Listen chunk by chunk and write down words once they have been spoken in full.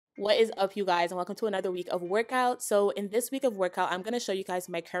What is up, you guys, and welcome to another week of workout. So in this week of workout, I'm going to show you guys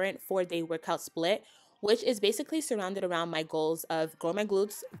my current 4-day workout split, which is basically surrounded around my goals of growing my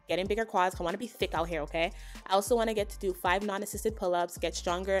glutes, getting bigger quads. I want to be thick out here, okay? I also want to get to do 5 non-assisted pull-ups, get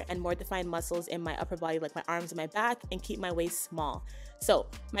stronger and more defined muscles in my upper body, like my arms and my back, and keep my waist small. So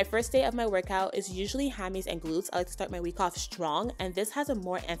my first day of my workout is usually hammies and glutes. I like to start my week off strong, and this has a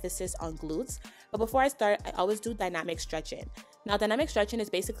more emphasis on glutes. But before I start, I always do dynamic stretching. Now, dynamic stretching is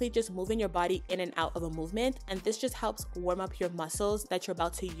basically just moving your body in and out of a movement, and this just helps warm up your muscles that you're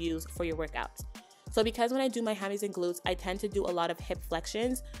about to use for your workouts. So because when I do my hammies and glutes, I tend to do a lot of hip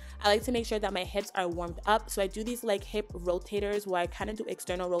flexions. I like to make sure that my hips are warmed up. So I do these like hip rotators where I kind of do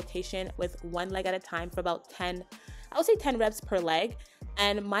external rotation with one leg at a time for about 10 reps per leg.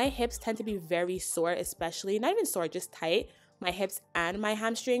 And my hips tend to be very sore, especially, not even sore, just tight, my hips and my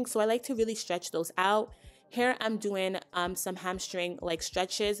hamstrings. So I like to really stretch those out. Here I'm doing some hamstring like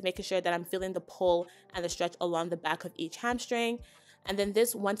stretches, making sure that I'm feeling the pull and the stretch along the back of each hamstring. And then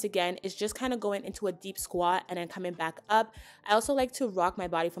this, once again, is just kind of going into a deep squat and then coming back up. I also like to rock my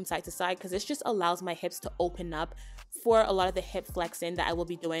body from side to side because this just allows my hips to open up for a lot of the hip flexing that I will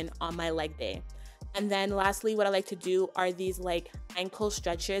be doing on my leg day. And then lastly, what I like to do are these like ankle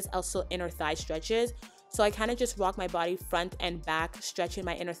stretches, also inner thigh stretches. So I kind of just rock my body front and back, stretching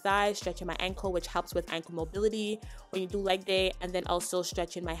my inner thigh, stretching my ankle, which helps with ankle mobility when you do leg day, and then also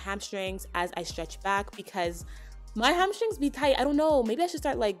stretching my hamstrings as I stretch back because my hamstrings be tight. I don't know, maybe I should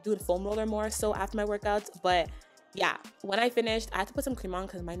start like doing foam roller more so after my workouts. But yeah, when I finished, I had to put some cream on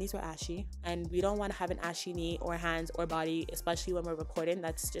because my knees were ashy, and we don't want to have an ashy knee or hands or body, especially when we're recording.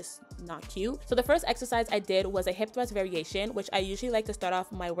 That's just not cute. So the first exercise I did was a hip thrust variation, which I usually like to start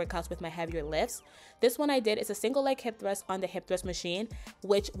off my workouts with my heavier lifts. This one I did is a single leg hip thrust on the hip thrust machine,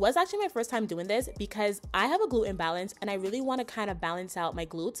 which was actually my first time doing this because I have a glute imbalance and I really want to kind of balance out my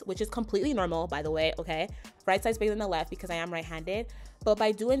glutes, which is completely normal, by the way, okay? Right side's bigger than the left because I am right-handed. But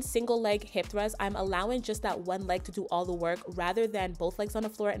by doing single leg hip thrust, I'm allowing just that one leg to do all the work rather than both legs on the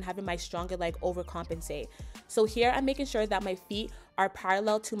floor and having my stronger leg overcompensate. So here I'm making sure that my feet are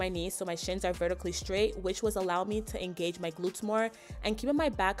parallel to my knees, so my shins are vertically straight, which was allowing me to engage my glutes more and keeping my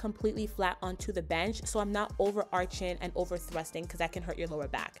back completely flat onto the bench so I'm not overarching and over thrusting because that can hurt your lower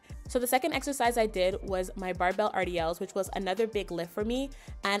back. So the second exercise I did was my barbell RDLs, which was another big lift for me.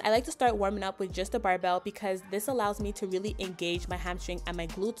 And I like to start warming up with just a barbell because this allows me to really engage my hamstring and my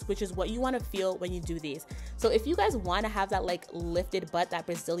glutes, which is what you want to feel when you do these. So if you guys want to have that like lifted butt, that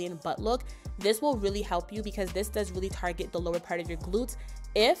Brazilian butt look, this will really help you because this does really target the lower part of your glutes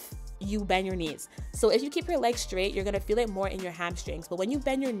if you bend your knees. So if you keep your legs straight, you're gonna feel it more in your hamstrings. But when you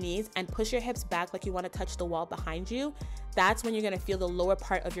bend your knees and push your hips back like you wanna touch the wall behind you, that's when you're gonna feel the lower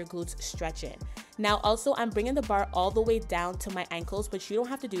part of your glutes stretching. Now also, I'm bringing the bar all the way down to my ankles, but you don't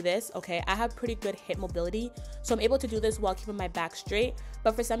have to do this, okay? I have pretty good hip mobility, so I'm able to do this while keeping my back straight.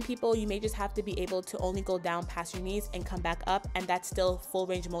 But for some people, you may just have to be able to only go down past your knees and come back up, and that's still full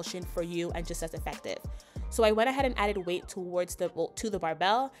range of motion for you and just as effective. So I went ahead and added weight to the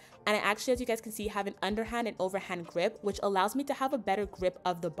barbell, and I actually, as you guys can see, have an underhand and overhand grip, which allows me to have a better grip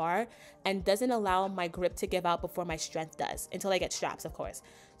of the bar and doesn't allow my grip to give out before my strength does, until I get straps, of course.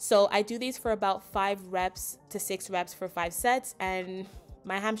 So I do these for about 5 reps to 6 reps for 5 sets, and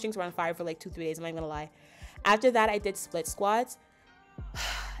my hamstrings were on fire for like 2-3 days, I'm not gonna lie. After that, I did split squats.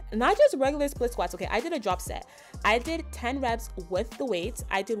 Not just regular split squats, okay? I did a drop set. I did 10 reps with the weights.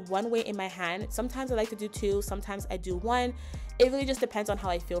 I did 1 weight in my hand. Sometimes I like to do 2, sometimes I do 1. It really just depends on how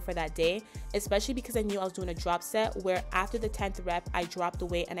I feel for that day, especially because I knew I was doing a drop set where after the 10th rep, I dropped the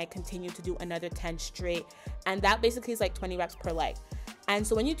weight and I continued to do another 10 straight. And that basically is like 20 reps per leg. And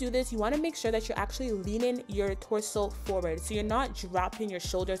so when you do this, you want to make sure that you're actually leaning your torso forward. So you're not dropping your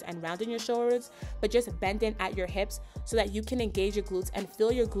shoulders and rounding your shoulders, but just bending at your hips so that you can engage your glutes and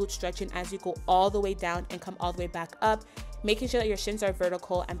feel your glutes stretching as you go all the way down and come all the way back up, making sure that your shins are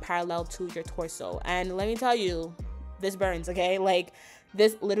vertical and parallel to your torso. And let me tell you, this burns, okay? Like,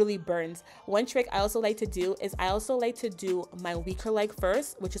 this literally burns. One trick I also like to do is I also like to do my weaker leg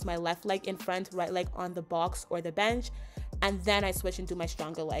first, which is my left leg in front, right leg on the box or the bench, and then I switch and do my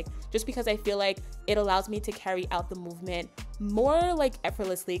stronger leg, just because I feel like it allows me to carry out the movement more like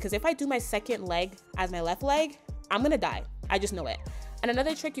effortlessly, because if I do my second leg as my left leg, I'm gonna die. I just know it. And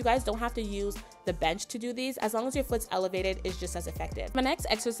another trick, you guys don't have to use the bench to do these. As long as your foot's elevated, it's just as effective. My next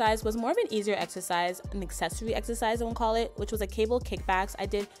exercise was more of an easier exercise, an accessory exercise I won't call it, which was a cable kickbacks. I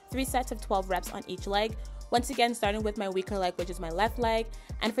did 3 sets of 12 reps on each leg. Once again, starting with my weaker leg, which is my left leg.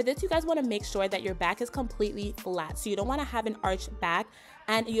 And for this, you guys want to make sure that your back is completely flat. So you don't want to have an arched back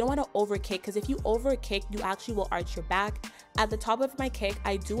And you don't want to over kick, because if you over kick, you actually will arch your back. At the top of my kick,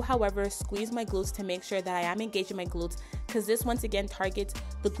 I do, however, squeeze my glutes to make sure that I am engaging my glutes, because this once again targets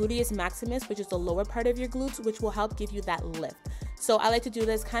the gluteus maximus, which is the lower part of your glutes, which will help give you that lift. So I like to do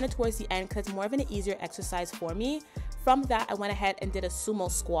this kind of towards the end because it's more of an easier exercise for me. From that, I went ahead and did a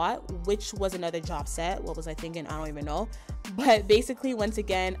sumo squat, which was another job set. What was I thinking? I don't even know. But basically, once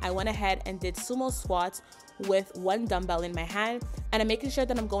again, I went ahead and did sumo squats with one dumbbell in my hand, and I'm making sure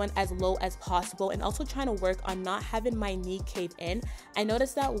that I'm going as low as possible, and also trying to work on not having my knee cave in. I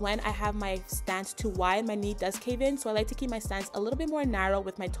noticed that when I have my stance too wide, my knee does cave in, so I like to keep my stance a little bit more narrow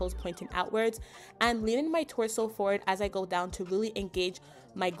with my toes pointing outwards and leaning my torso forward as I go down to really engage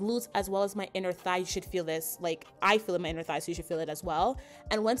my glutes as well as my inner thigh. You should feel this, like I feel in my inner thigh, so you should feel it as well.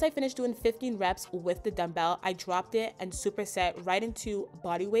 And once I finished doing 15 reps with the dumbbell, I dropped it and superset right into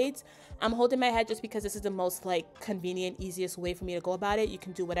body weights. I'm holding my head just because this is the most like convenient, easiest way for me to go about it. You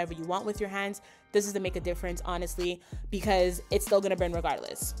can do whatever you want with your hands. This is to make a difference, honestly, because it's still gonna burn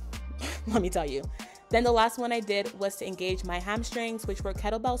regardless. Let me tell you. Then the last one I did was to engage my hamstrings, which were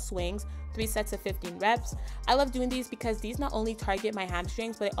kettlebell swings, 3 sets of 15 reps. I love doing these because these not only target my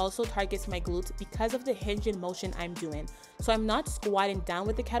hamstrings, but it also targets my glutes because of the hinge in motion I'm doing. So I'm not squatting down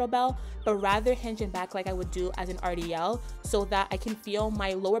with the kettlebell, but rather hinging back like I would do as an RDL, so that I can feel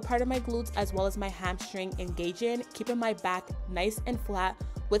my lower part of my glutes as well as my hamstring engaging, keeping my back nice and flat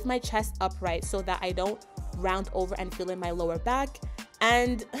with my chest upright so that I don't round over and feel in my lower back.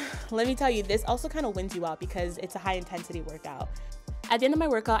 And let me tell you, this also kind of wins you out because it's a high intensity workout. At the end of my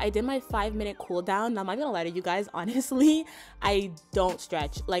workout, I did my 5-minute cool down. Now, I'm not gonna lie to you guys, honestly, I don't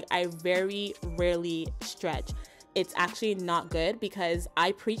stretch. Like, I very rarely stretch. It's actually not good because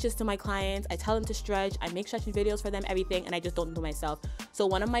I preach this to my clients. I tell them to stretch. I make stretching videos for them, everything, and I just don't do myself. So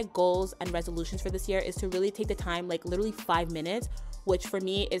one of my goals and resolutions for this year is to really take the time, like literally 5 minutes, which for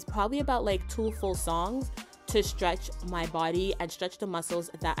me is probably about like 2 full songs, to stretch my body and stretch the muscles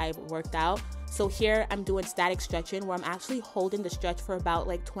that I've worked out. So here I'm doing static stretching, where I'm actually holding the stretch for about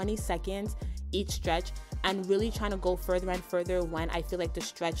like 20 seconds each stretch, and really trying to go further and further when I feel like the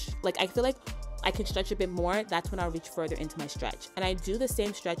stretch, like I feel like I can stretch a bit more, that's when I'll reach further into my stretch. And I do the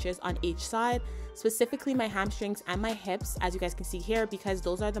same stretches on each side, specifically my hamstrings and my hips, as you guys can see here, because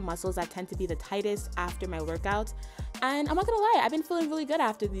those are the muscles that tend to be the tightest after my workouts. And I'm not gonna lie, I've been feeling really good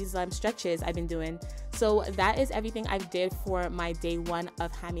after these stretches I've been doing. So that is everything I did for my day 1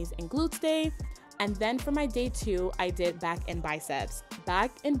 of Hammies and Glutes Day. And then for my day 2, I did back and biceps.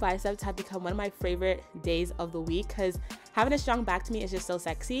 Back and biceps have become one of my favorite days of the week because having a strong back to me is just so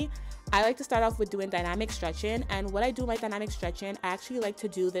sexy. I like to start off with doing dynamic stretching, and what I do my dynamic stretching, I actually like to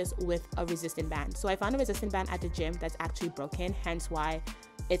do this with a resistant band. So I found a resistant band at the gym that's actually broken, hence why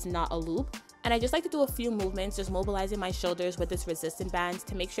it's not a loop. And I just like to do a few movements, just mobilizing my shoulders with this resistant band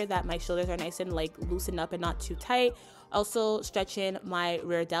to make sure that my shoulders are nice and like loosened up and not too tight. Also stretching my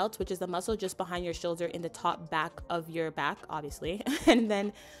rear delts, which is the muscle just behind your shoulder in the top back of your back, obviously. And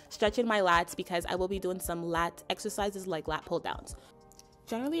then stretching my lats because I will be doing some lat exercises like lat pull downs.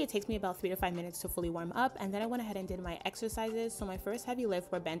 Generally, it takes me about 3 to 5 minutes to fully warm up, and then I went ahead and did my exercises. So my first heavy lift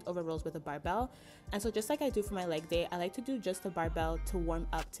were bent over rows with a barbell. And so just like I do for my leg day, I like to do just the barbell to warm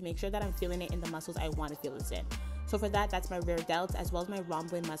up to make sure that I'm feeling it in the muscles I want to feel this in. So for that, that's my rear delts as well as my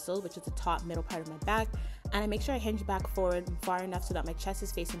rhomboid muscle, which is the top middle part of my back. And I make sure I hinge back forward far enough so that my chest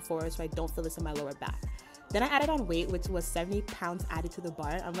is facing forward so I don't feel this in my lower back. Then I added on weight, which was 70 pounds added to the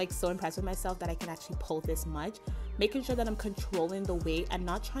bar. I'm like so impressed with myself that I can actually pull this much, making sure that I'm controlling the weight and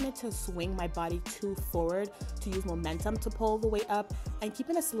not trying to swing my body too forward to use momentum to pull the weight up, and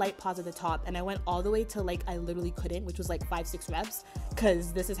keeping a slight pause at the top. And I went all the way to like I literally couldn't, which was like 5-6 reps,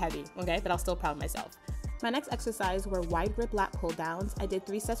 because this is heavy, okay? But I was still proud of myself. My next exercise were wide grip lat pull downs. I did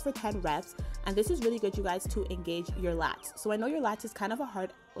 3 sets for 10 reps, and this is really good, you guys, to engage your lats. So I know your lats is kind of a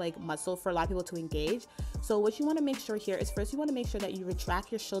hard like muscle for a lot of people to engage. So what you want to make sure here is first you want to make sure that you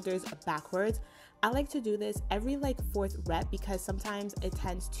retract your shoulders backwards. I like to do this every like 4th rep because sometimes it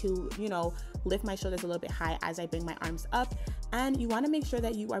tends to, you know, lift my shoulders a little bit high as I bring my arms up. And you want to make sure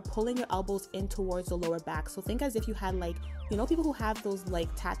that you are pulling your elbows in towards the lower back. So think as if you had like, you know, people who have those like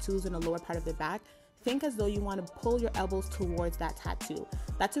tattoos in the lower part of their back. Think as though you want to pull your elbows towards that tattoo.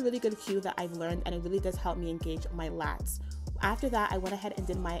 That's a really good cue that I've learned, and it really does help me engage my lats. After that, I went ahead and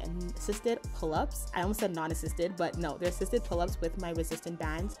did my assisted pull-ups. I almost said non-assisted, but no, they're assisted pull-ups with my resistant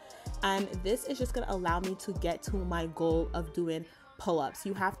bands. And this is just going to allow me to get to my goal of doing pull-ups.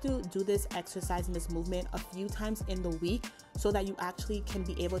 You have to do this exercise and this movement a few times in the week so that you actually can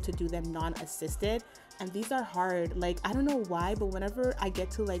be able to do them non-assisted. And these are hard. Like, I don't know why, but whenever I get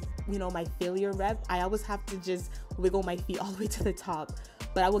to like, you know, my failure rep, I always have to just wiggle my feet all the way to the top.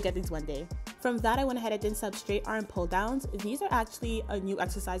 but I will get these one day. From that, I went ahead and did some straight arm pull downs. These are actually a new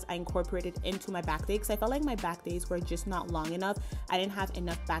exercise I incorporated into my back day because I felt like my back days were just not long enough. I didn't have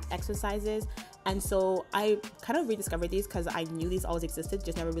enough back exercises. And so I kind of rediscovered these because I knew these always existed,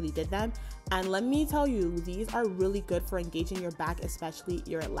 just never really did them. And let me tell you, these are really good for engaging your back, especially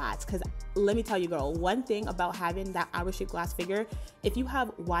your lats. Because let me tell you, girl, one thing about having that hour-shaped glass figure, if you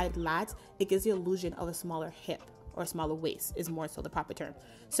have wide lats, it gives the illusion of a smaller hip, or smaller waist is more so the proper term.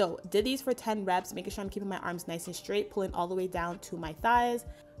 So did these for 10 reps, making sure I'm keeping my arms nice and straight, pulling all the way down to my thighs.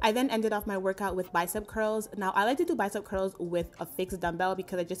 I then ended off my workout with bicep curls. Now I like to do bicep curls with a fixed dumbbell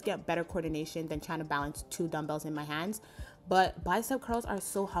because I just get better coordination than trying to balance 2 dumbbells in my hands. But bicep curls are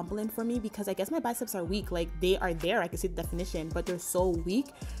so humbling for me because I guess my biceps are weak. Like, they are there, I can see the definition, but they're so weak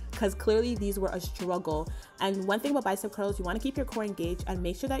because clearly these were a struggle. And one thing about bicep curls, you want to keep your core engaged and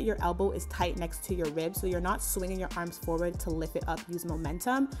make sure that your elbow is tight next to your ribs so you're not swinging your arms forward to lift it up, use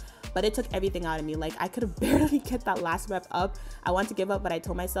momentum. But it took everything out of me. Like, I could barely get that last rep up. I wanted to give up, but I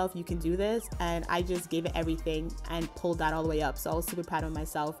told myself you can do this, and I just gave it everything and pulled that all the way up. So I was super proud of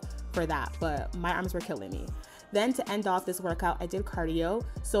myself for that, but my arms were killing me. Then to end off this workout, I did cardio.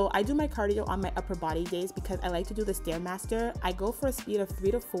 So I do my cardio on my upper body days because I like to do the Stairmaster. I go for a speed of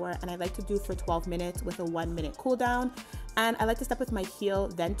 3 to 4, and I like to do for 12 minutes with a 1-minute cool down. And I like to step with my heel,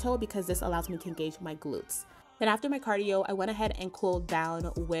 then toe, because this allows me to engage my glutes. Then after my cardio, I went ahead and cooled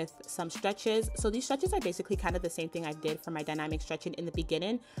down with some stretches. So these stretches are basically kind of the same thing I did for my dynamic stretching in the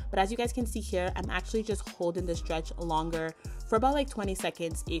beginning. But as you guys can see here, I'm actually just holding the stretch longer for about like 20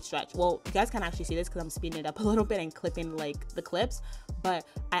 seconds each stretch. Well, you guys can't actually see this because I'm speeding it up a little bit and clipping like the clips. But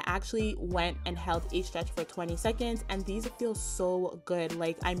I actually went and held each stretch for 20 seconds. And these feel so good.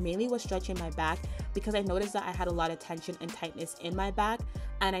 Like, I mainly was stretching my back because I noticed that I had a lot of tension and tightness in my back.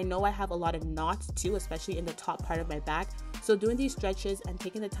 And I know I have a lot of knots too, especially in the top part of my back. So doing these stretches and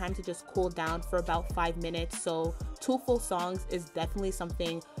taking the time to just cool down for about 5 minutes, so 2 full songs, is definitely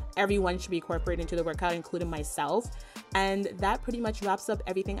something everyone should be incorporating into the workout, including myself. And that pretty much wraps up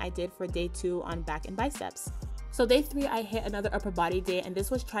everything I did for day 2 on back and biceps. So day 3, I hit another upper body day, and this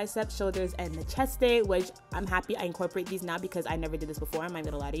was triceps, shoulders, and the chest day, which I'm happy I incorporate these now because I never did this before, I'm not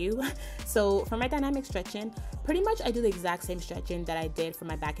gonna lie to you. So for my dynamic stretching, pretty much I do the exact same stretching that I did for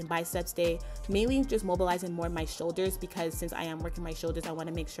my back and biceps day, mainly just mobilizing more my shoulders because since I am working my shoulders, I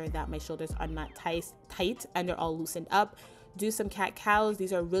wanna make sure that my shoulders are not tight and they're all loosened up. Do some cat-cows.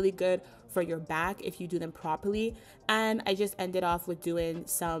 These are really good for your back if you do them properly. And I just ended off with doing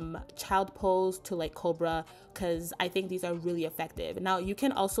some child pose to like cobra because I think these are really effective. Now you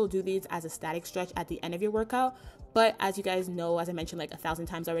can also do these as a static stretch at the end of your workout, but as you guys know, as I mentioned like 1,000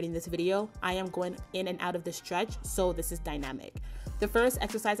 times already in this video, I am going in and out of the stretch, so this is dynamic. The first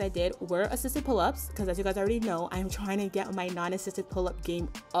exercise I did were assisted pull-ups because as you guys already know, I'm trying to get my non-assisted pull-up game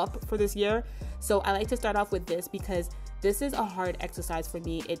up for this year. So I like to start off with this because this is a hard exercise for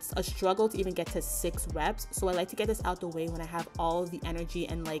me. It's a struggle to even get to 6 reps. So I like to get this out the way when I have all the energy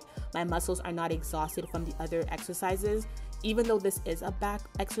and like my muscles are not exhausted from the other exercises. Even though this is a back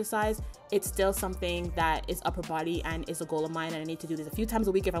exercise, it's still something that is upper body and is a goal of mine, and I need to do this a few times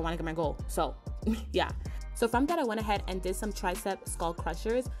a week if I want to get my goal. So yeah. So from that, I went ahead and did some tricep skull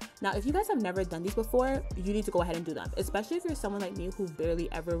crushers. Now, if you guys have never done these before, you need to go ahead and do them, especially if you're someone like me who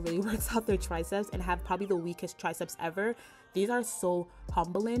barely ever really works out their triceps and have probably the weakest triceps ever. These are so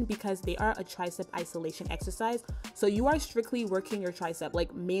humbling because they are a tricep isolation exercise. So you are strictly working your tricep,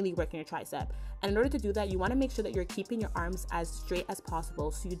 like mainly working your tricep. And in order to do that, you want to make sure that you're keeping your arms as straight as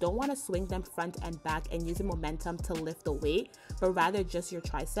possible. So you don't want to swing them front and back and using momentum to lift the weight, but rather just your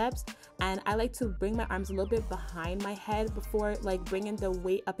triceps. And I like to bring my arms a little bit behind my head before like bringing the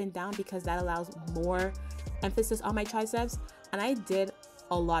weight up and down because that allows more emphasis on my triceps. And I did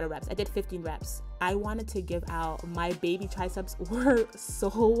a lot of reps. I did 15 reps. I wanted to give out. My baby triceps were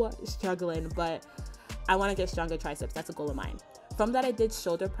so struggling, but I want to get stronger triceps. That's a goal of mine. From that, I did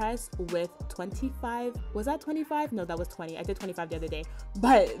shoulder press with 25. Was that 25? No, that was 20. I did 25 the other day.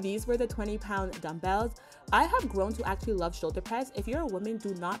 But these were the 20-pound dumbbells. I have grown to actually love shoulder press. If you're a woman,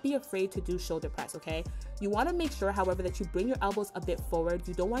 do not be afraid to do shoulder press, okay? You want to make sure, however, that you bring your elbows a bit forward.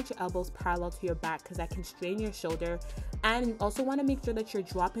 You don't want your elbows parallel to your back because that can strain your shoulder. And you also want to make sure that you're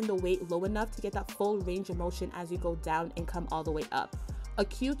dropping the weight low enough to get that full range of motion as you go down and come all the way up. A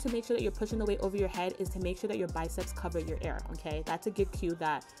cue to make sure that you're pushing the weight over your head is to make sure that your biceps cover your air, okay? That's a good cue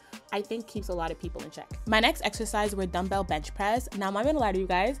that I think keeps a lot of people in check. My next exercise were dumbbell bench press. Now, I'm not gonna lie to you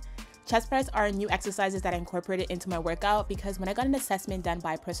guys, chest press are new exercises that I incorporated into my workout because when I got an assessment done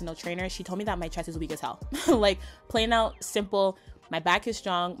by a personal trainer, she told me that my chest is weak as hell. Like, plain out, simple, my back is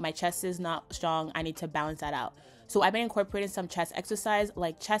strong, my chest is not strong, I need to balance that out. So I've been incorporating some chest exercise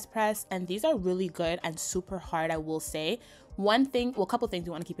like chest press, and these are really good and super hard, I will say. One thing, well, a couple things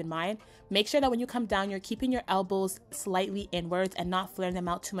you want to keep in mind. Make sure that when you come down, you're keeping your elbows slightly inwards and not flaring them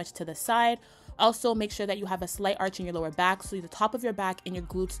out too much to the side. Also, make sure that you have a slight arch in your lower back, so the top of your back and your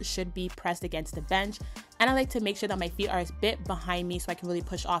glutes should be pressed against the bench. And I like to make sure that my feet are a bit behind me so I can really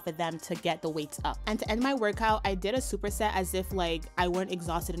push off of them to get the weights up. And to end my workout, I did a superset as if like I weren't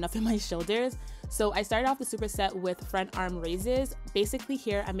exhausted enough in my shoulders. So I started off the superset with front arm raises. Basically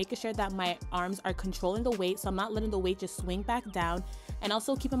here, I'm making sure that my arms are controlling the weight, so I'm not letting the weight just swing back down, and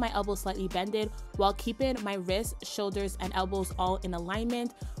also keeping my elbows slightly bended while keeping my wrists, shoulders, and elbows all in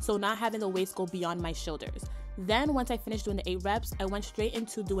alignment, so not having the weights go beyond my shoulders. Then once I finished doing the 8 reps, I went straight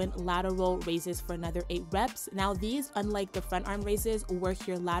into doing lateral raises for another 8 reps. Now these, unlike the front arm raises, work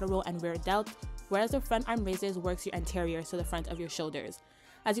your lateral and rear delt, whereas the front arm raises works your anterior, so the front of your shoulders.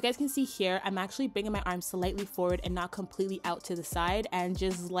 As you guys can see here, I'm actually bringing my arms slightly forward and not completely out to the side, and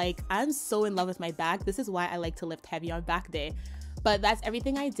just like, I'm so in love with my back. This is why I like to lift heavy on back day. But that's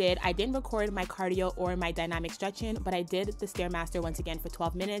everything I did. I didn't record my cardio or my dynamic stretching, but I did the Stairmaster once again for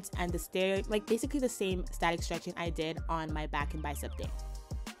 12 minutes and the stair, like basically the same static stretching I did on my back and bicep day.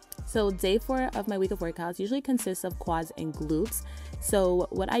 So day 4 of my week of workouts usually consists of quads and glutes. So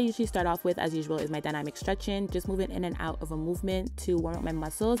what I usually start off with, as usual, is my dynamic stretching, just moving in and out of a movement to warm up my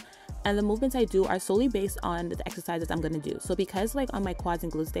muscles. And the movements I do are solely based on the exercises I'm going to do. So because like on my quads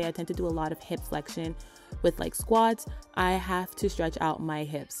and glutes day, I tend to do a lot of hip flexion with like squats, I have to stretch out my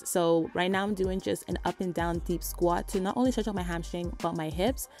hips. So right now I'm doing just an up and down deep squat to not only stretch out my hamstring, but my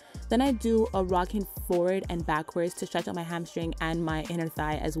hips. Then I do a rocking forward and backwards to stretch out my hamstring and my inner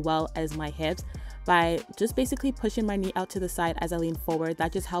thigh as well as my hips, by just basically pushing my knee out to the side as I lean forward.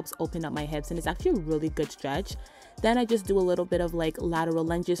 That just helps open up my hips, and it's actually a really good stretch. Then I just do a little bit of like lateral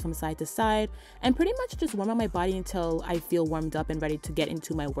lunges from side to side and pretty much just warm up my body until I feel warmed up and ready to get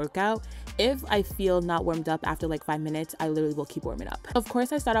into my workout. If I feel not warmed up after like 5 minutes, I literally will keep warming up. Of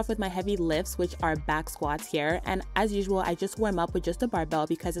course, I start off with my heavy lifts, which are back squats here. And as usual, I just warm up with just a barbell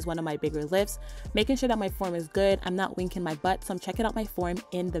because it's one of my bigger lifts, making sure that my form is good. I'm not winking my butt, so I'm checking out my form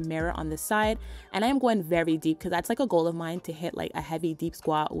in the mirror on the side. And I am going very deep because that's like a goal of mine, to hit like a heavy deep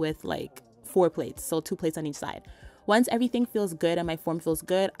squat with like 4 plates, so 2 plates on each side. Once everything feels good and my form feels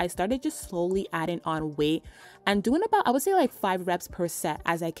good, I started just slowly adding on weight and doing about, I would say like 5 reps per set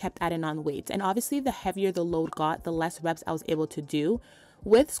as I kept adding on weights. And obviously the heavier the load got, the less reps I was able to do.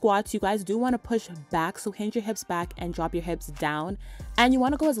 With squats, you guys do want to push back, so hinge your hips back and drop your hips down, and you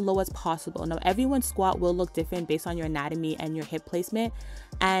want to go as low as possible. Now everyone's squat will look different based on your anatomy and your hip placement,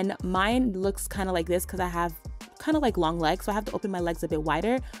 and mine looks kind of like this because I have kind of like long legs, so I have to open my legs a bit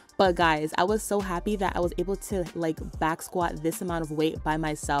wider. But guys, I was so happy that I was able to like back squat this amount of weight by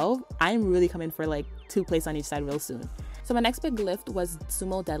myself. I'm really coming for like 2 plates on each side real soon. So my next big lift was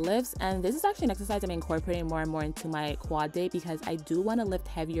sumo deadlifts, and this is actually an exercise I'm incorporating more and more into my quad day because I do want to lift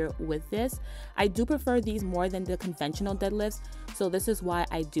heavier with this. I do prefer these more than the conventional deadlifts, so this is why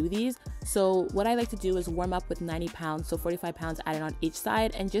I do these. So what I like to do is warm up with 90 pounds, so 45 pounds added on each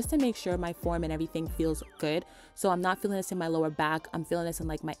side, and just to make sure my form and everything feels good. So I'm not feeling this in my lower back, I'm feeling this in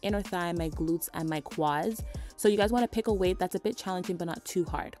like my inner thigh, my glutes, and my quads. So you guys want to pick a weight that's a bit challenging but not too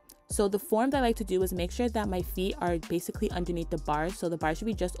hard. So the form that I like to do is make sure that my feet are basically underneath the bars. So the bar should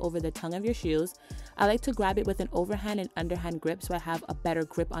be just over the tongue of your shoes. I like to grab it with an overhand and underhand grip so I have a better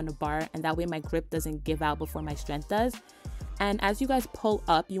grip on the bar, and that way my grip doesn't give out before my strength does. And as you guys pull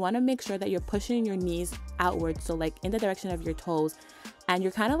up, you want to make sure that you're pushing your knees outward, so like in the direction of your toes, and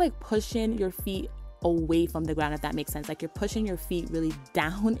you're kind of like pushing your feet away from the ground, if that makes sense. Like you're pushing your feet really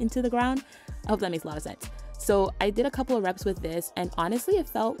down into the ground. I hope that makes a lot of sense. So I did a couple of reps with this, and honestly it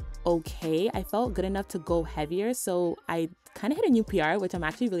felt okay. I felt good enough to go heavier, so I kind of hit a new PR, which I'm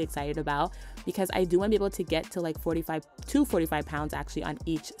actually really excited about because I do want to be able to get to like 45 pounds actually on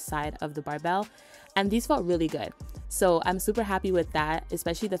each side of the barbell, and these felt really good. So I'm super happy with that,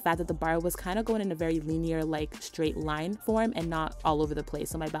 especially the fact that the bar was kind of going in a very linear, like straight line form and not all over the place,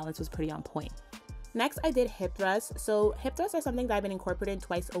 so my balance was pretty on point. Next, I did hip thrusts. So hip thrusts are something that I've been incorporating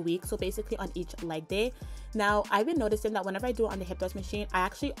twice a week, so basically on each leg day. Now, I've been noticing that whenever I do it on the hip thrust machine, I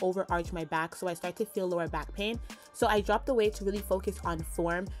actually overarch my back, so I start to feel lower back pain. So I drop the weight to really focus on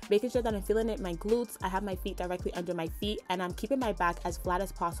form, making sure that I'm feeling it in my glutes, I have my feet directly under my feet, and I'm keeping my back as flat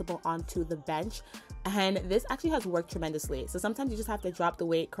as possible onto the bench. And this actually has worked tremendously. So sometimes you just have to drop the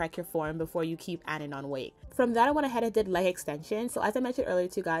weight, correct your form before you keep adding on weight. From that, I went ahead and did leg extension. So as I mentioned earlier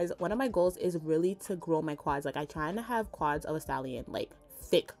to you guys, one of my goals is really to grow my quads. Like I try to have quads of a stallion, like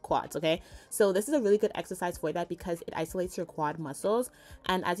thick quads, okay? So this is a really good exercise for that because it isolates your quad muscles.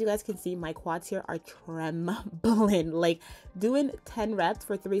 And as you guys can see, my quads here are trembling. Like doing 10 reps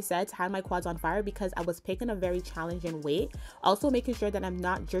for 3 sets had my quads on fire because I was picking a very challenging weight. Also making sure that I'm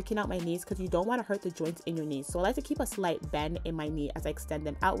not jerking out my knees because you don't want to hurt the joints in your knees. So I like to keep a slight bend in my knee as I extend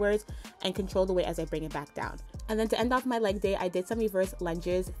them outwards and control the weight as I bring it back down. And then to end off my leg day, I did some reverse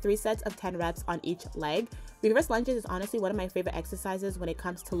lunges, 3 sets of 10 reps on each leg. Reverse lunges is honestly one of my favorite exercises when it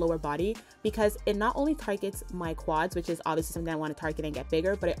comes to lower body because it not only targets my quads, which is obviously something I want to target and get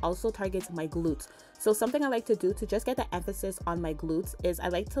bigger, but it also targets my glutes. So something I like to do to just get the emphasis on my glutes is I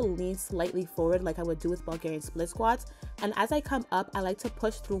like to lean slightly forward like I would do with Bulgarian split squats. And as I come up, I like to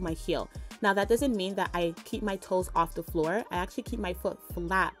push through my heel. Now that doesn't mean that I keep my toes off the floor. I actually keep my foot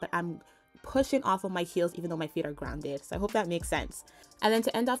flat, but I'm pushing off of my heels even though my feet are grounded. So I hope that makes sense. And then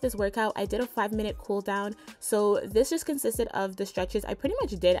to end off this workout, I did a 5-minute cool down. So this just consisted of the stretches I pretty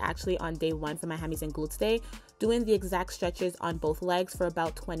much did actually on day 1 for my hammies and glutes day, doing the exact stretches on both legs for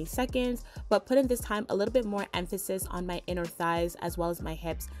about 20 seconds, but putting this time a little bit more emphasis on my inner thighs as well as my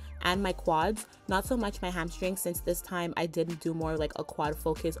hips and my quads, not so much my hamstrings, since this time I didn't do more like a quad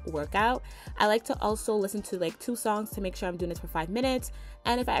focused workout. I like to also listen to like 2 songs to make sure I'm doing this for 5 minutes.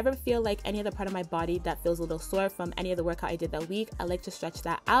 And if I ever feel like any other part of my body that feels a little sore from any of the workout I did that week, I like to stretch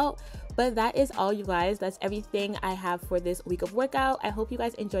that out. But that is all, you guys. That's everything I have for this week of workout. I hope you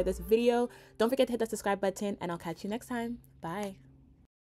guys enjoyed this video. Don't forget to hit the subscribe button and I'll catch you next time. Bye.